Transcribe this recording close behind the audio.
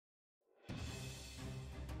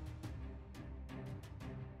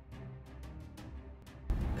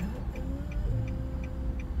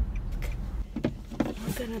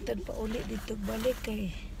ka natin pa uli dito balik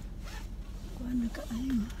kay kuha na ka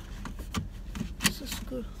ayo. Sus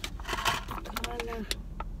ko. Tama na.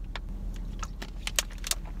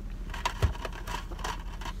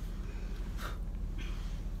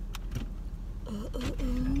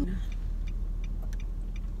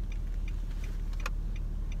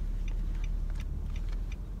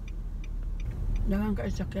 Dagang ka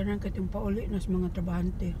isakyanan katong pauli nas mga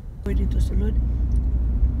trabahante. Pwede dito sulod.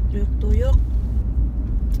 Tuyok-tuyok.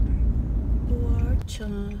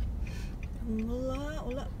 Puwarcha.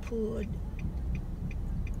 Wala food.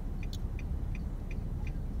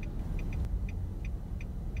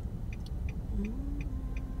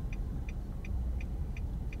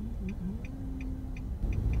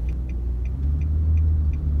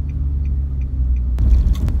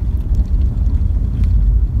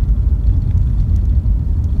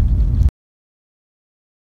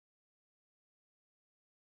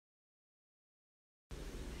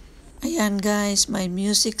 Ayan guys, may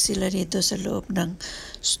music sila dito sa loob ng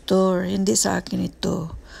store. Hindi sa akin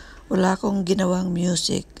ito. Wala akong ginawang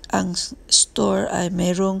music. Ang store ay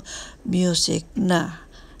mayroong music na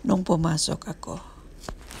nung pumasok ako.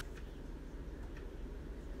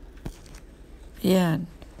 Yan.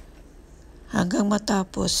 Hanggang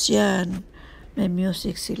matapos yan, may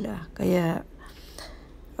music sila. Kaya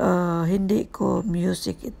hindi ko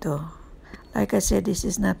music ito. Like I said, this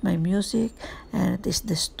is not my music and it is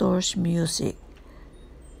the store's music.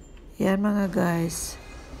 Yan mga guys.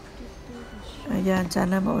 Ayan,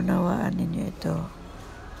 sana maunawaan ninyo ito.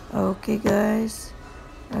 Okay guys.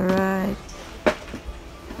 Alright.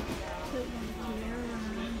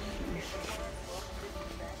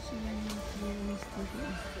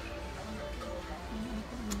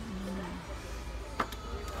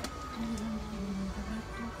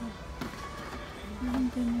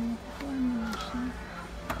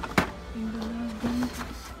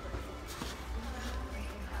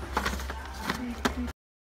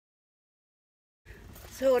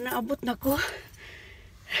 So naabot na ko.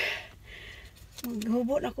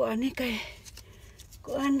 Maghubo na ko ani kay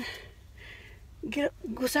kuan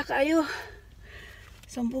gusa kaayo.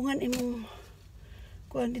 Sampungan imong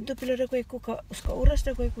kuan dito pila ra ko ka oras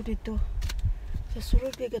ra ko dito. Sa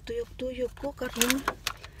sulod kay gatuyok-tuyok ko karon.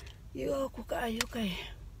 Iyo ako kaayo kay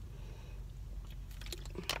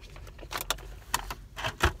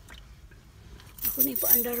ako ni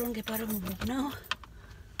paandaron kay para mabugnaw.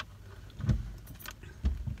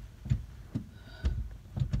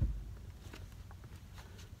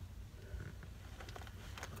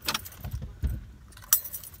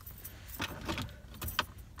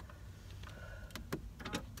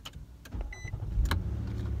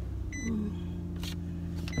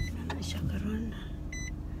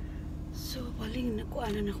 So paling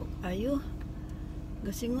nakuanan ako kayo.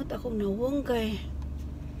 Gasingot akong nawong kay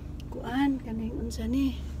kuan kaning unsa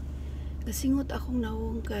ni. Gasingot akong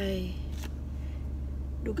nawong kay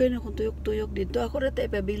dugay na akong tuyok-tuyok dito. Ako ra tay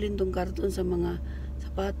pabilin tong karton sa mga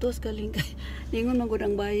sapatos kaling kay ningon man gud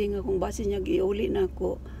ang baying akong base niya giuli na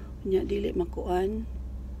ako. Nya dili makuan.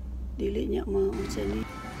 Dili niya maunsa ni.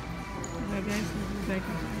 Guys, nagugay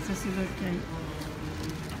ko sa silot kay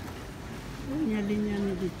linya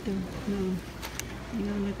na dito. No.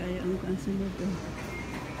 Hingaw na kaya ang kansunod to.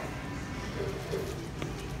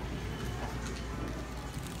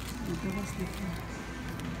 Nagabas dito.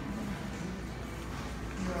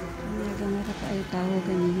 Naga nga kayo tao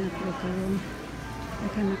ganyan at karon.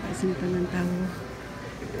 Naka nakaisimpan ng tao.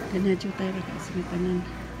 Ganyan dito tayo nakaisimpan ng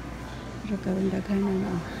pero karon daghan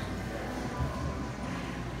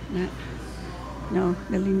na no,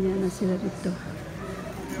 galinya na sila dito.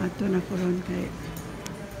 Ato na ko ron kay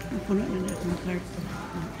napuno na na akong karton.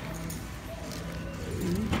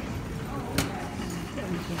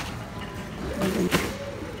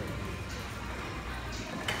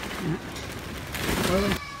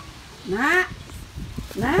 Na,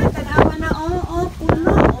 tanawa na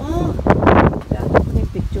puno ako ni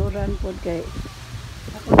picturean pod kay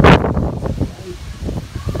ako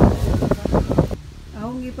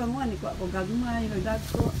akong gipanguan ko ako gagmay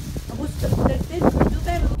dagko abos dagten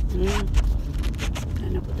duter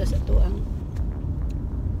napunta sa tuang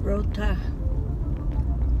rota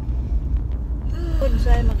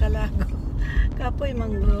unsay makalago kapoy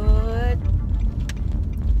manggod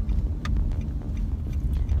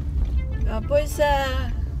kapoy sa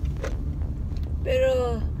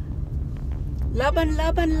pero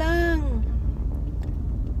laban-laban lang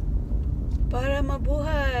para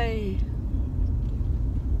mabuhay.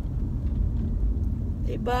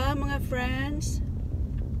 Diba mga friends?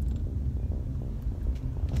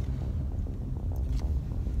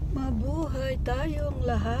 Mabuhay tayong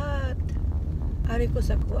lahat. Ari ko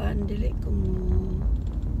sa kuan dili ko mo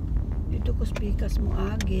dito ko speakers mo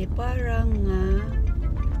agi para nga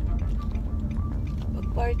pag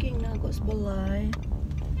parking na ako sa balay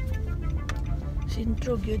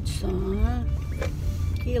sintro gyud sa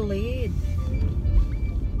kilid.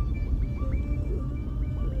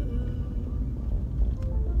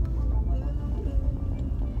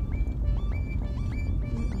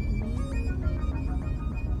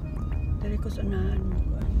 Dari ko sa unahan mo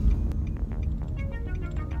kuan.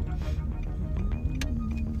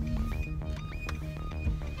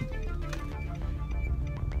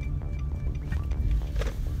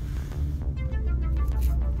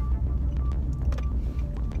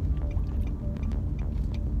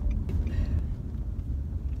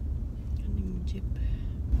 Jeep.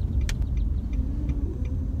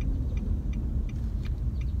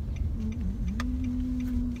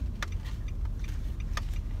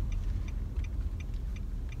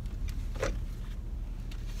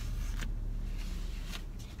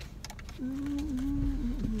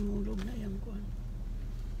 Hulog na yan kuan.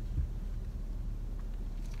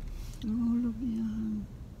 Hulog yan.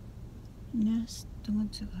 Yes, tungod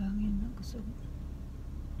sa hangin na kusog.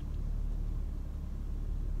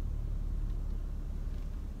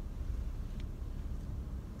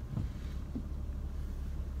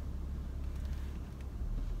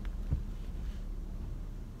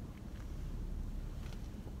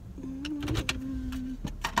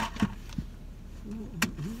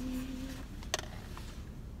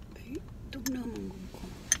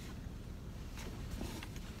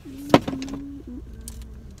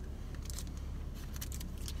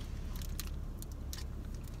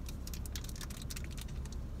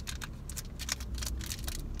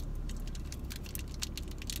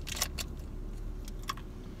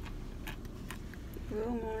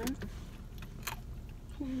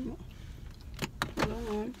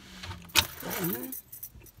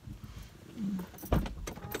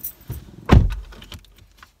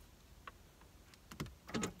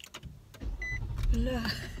 Wala.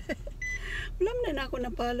 Wala na ako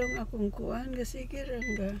napalong akong kuan. Kasigiran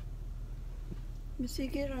ga.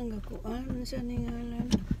 Masigiran ga kuan. Sa ningalan.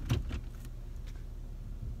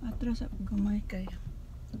 Atras ako gamay kay.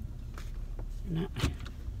 Na.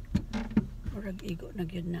 Murag igo na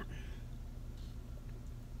gyud na.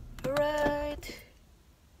 Alright.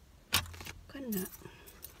 Kana.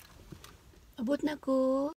 Abot na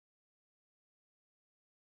ko.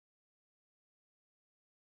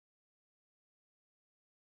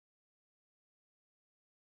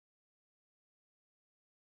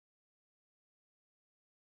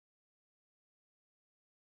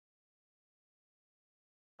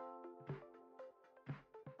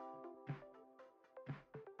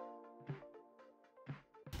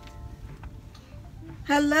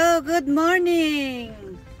 Hello, good morning.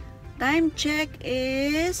 Time check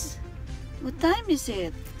is, what time is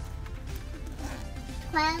it?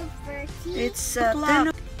 12:30. It's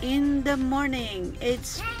 10 in the morning.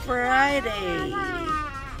 It's Friday.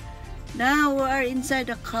 Now we are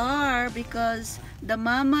inside the car because the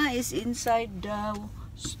mama is inside the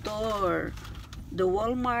store, the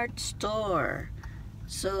Walmart store.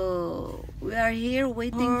 So we are here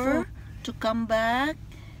waiting for her to come back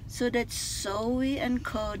so that Zoe and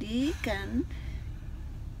Cody can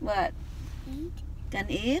what? Eat.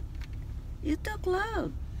 Can eat? You talk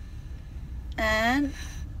loud. And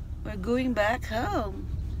we're going back home.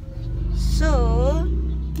 So,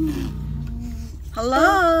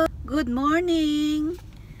 hello! Good morning!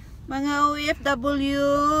 Mga OFW!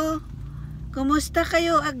 Kumusta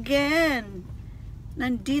kayo again?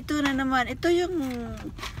 Nandito na naman. Ito yung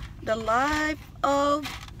the life of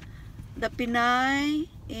the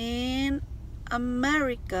Pinay in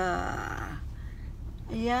America.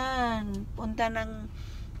 Ayan. Punta ng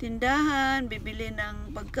tindahan, bibili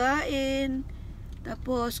ng pagkain,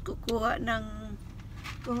 tapos kukuha ng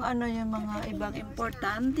kung ano yung mga ibang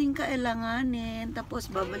importanteng kailanganin, tapos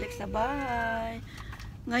babalik sa bahay.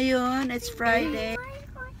 Ngayon, it's Friday.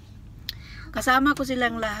 Kasama ko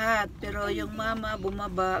silang lahat, pero yung mama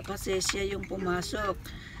bumaba kasi siya yung pumasok.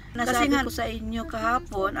 Nasabi ko sa inyo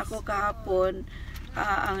kahapon, ako kahapon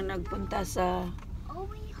ang nagpunta sa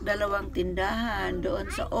dalawang tindahan doon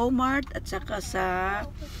sa Walmart at saka sa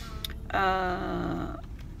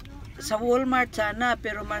Walmart sana,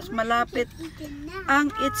 pero mas malapit ang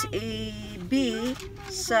HAB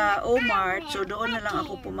sa Walmart, so doon na lang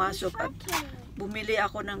ako pumasok at bumili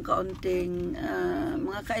ako ng kaunting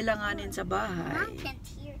mga kailanganin sa bahay.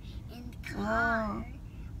 Oh.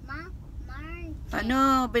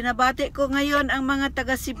 Ano, binabati ko ngayon ang mga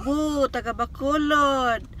taga Cebu, taga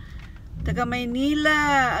Bacolod, taga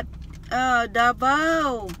Maynila at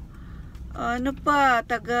Davao. Ano pa,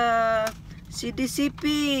 taga CDCP,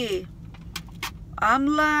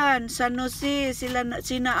 Amlan, San Jose,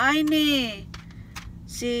 sina Aini,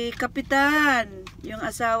 si Kapitan, yung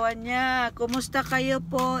asawa niya. Kumusta kayo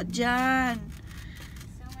po dyan?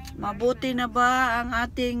 Mabuti na ba ang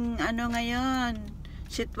ating ngayon,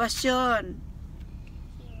 sitwasyon?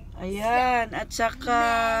 Ayan, at saka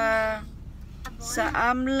sa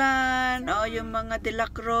Amlan, yung mga De La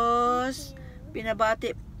Cruz,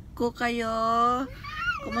 pinabati ko kayo.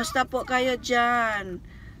 Kumusta po kayo dyan?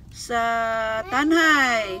 Sa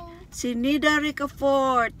Tanhay, si Nida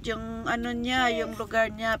Ricafort, yung niya, yung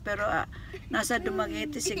lugar niya, pero nasa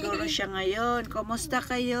Dumaguete siguro siya ngayon. Kumusta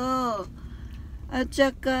kayo? At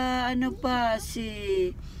saka pa,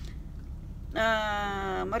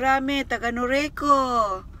 marami, taga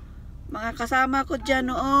Noreco, mga kasama ko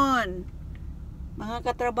dyan noon, mga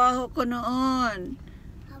katrabaho ko noon.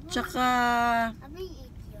 Tsaka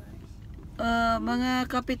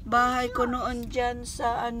mga kapitbahay ko noon dyan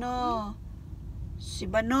sa si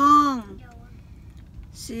Banong,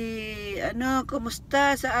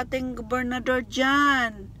 kumusta sa ating gobernador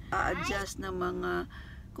dyan? A-adjust ng mga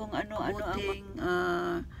kung ano-ano ating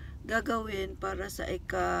gagawin para sa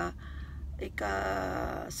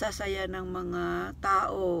sasaya ng mga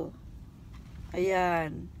tao.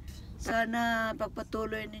 Ayan. Sana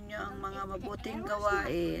pagpatuloy ninyo ang mga mabuting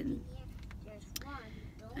gawain.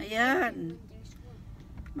 Ayan.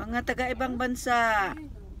 Mga taga-ibang bansa,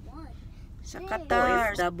 sa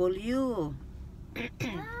Qatar, W.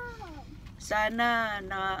 Sana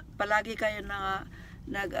na palagi kayo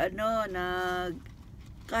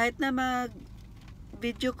kahit na mag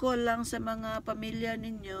video call lang sa mga pamilya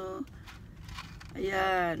ninyo.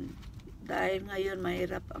 Ayan. Dahil ngayon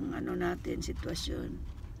mahirap ang natin sitwasyon.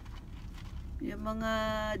 Yung mga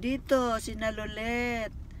dito, sina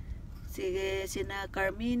Lolet, sina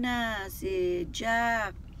Carmina, si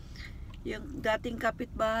Jack, yung dating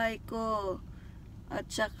kapitbahay ko, at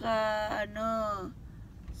saka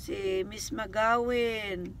si Miss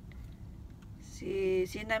Magawin,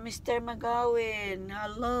 sina Mr. Magawin.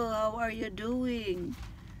 Hello, how are you doing?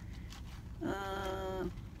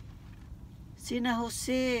 Sina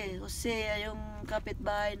Jose, yung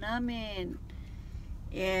kapitbahay namin.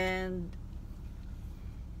 And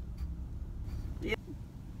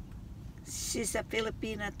she's a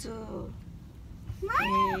Filipina too.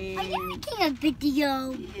 Mom, are you making a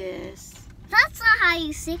video? Yes. That's not how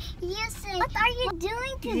you say. You say, what are you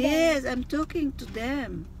doing today? Yes, I'm talking to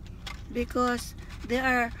them because they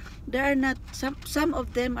are not. Some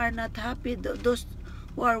of them are not happy. Those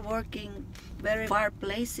who are working very far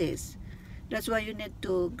places. That's why you need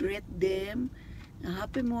to greet them. A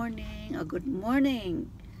happy morning, a good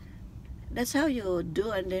morning. That's how you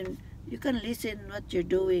do, and then you can listen what you're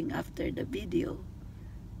doing after the video.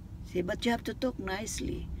 See, but you have to talk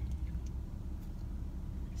nicely.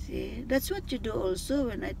 See, that's what you do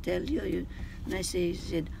also when I tell you. And I say,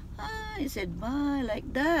 you said bye,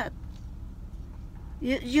 like that.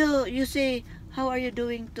 You say, how are you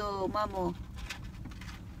doing to Mamo?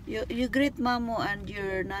 You greet Mamo and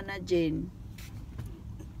your Nana Jane.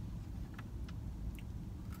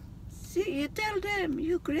 See, you tell them,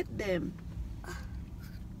 you greet them.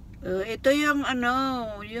 Ito yung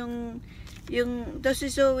to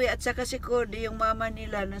si Zoe at saka si Cody, yung mama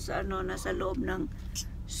nila nasa loob ng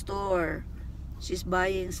store. She's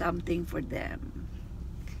buying something for them.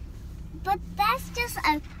 But that's just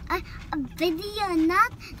a video,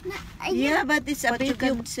 not yeah, but it's a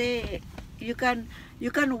video. You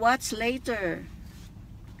can watch later.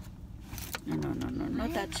 No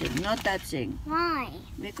touching, no touching. Why?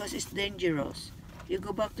 Because it's dangerous. You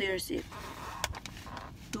go back to your seat.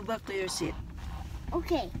 Go back to your seat.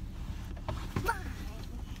 Okay.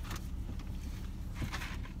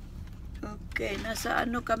 Okay, nasa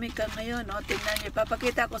kami ngayon, tingnan niyo,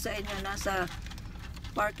 papakita ko sa inyo, nasa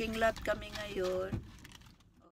parking lot kami ngayon.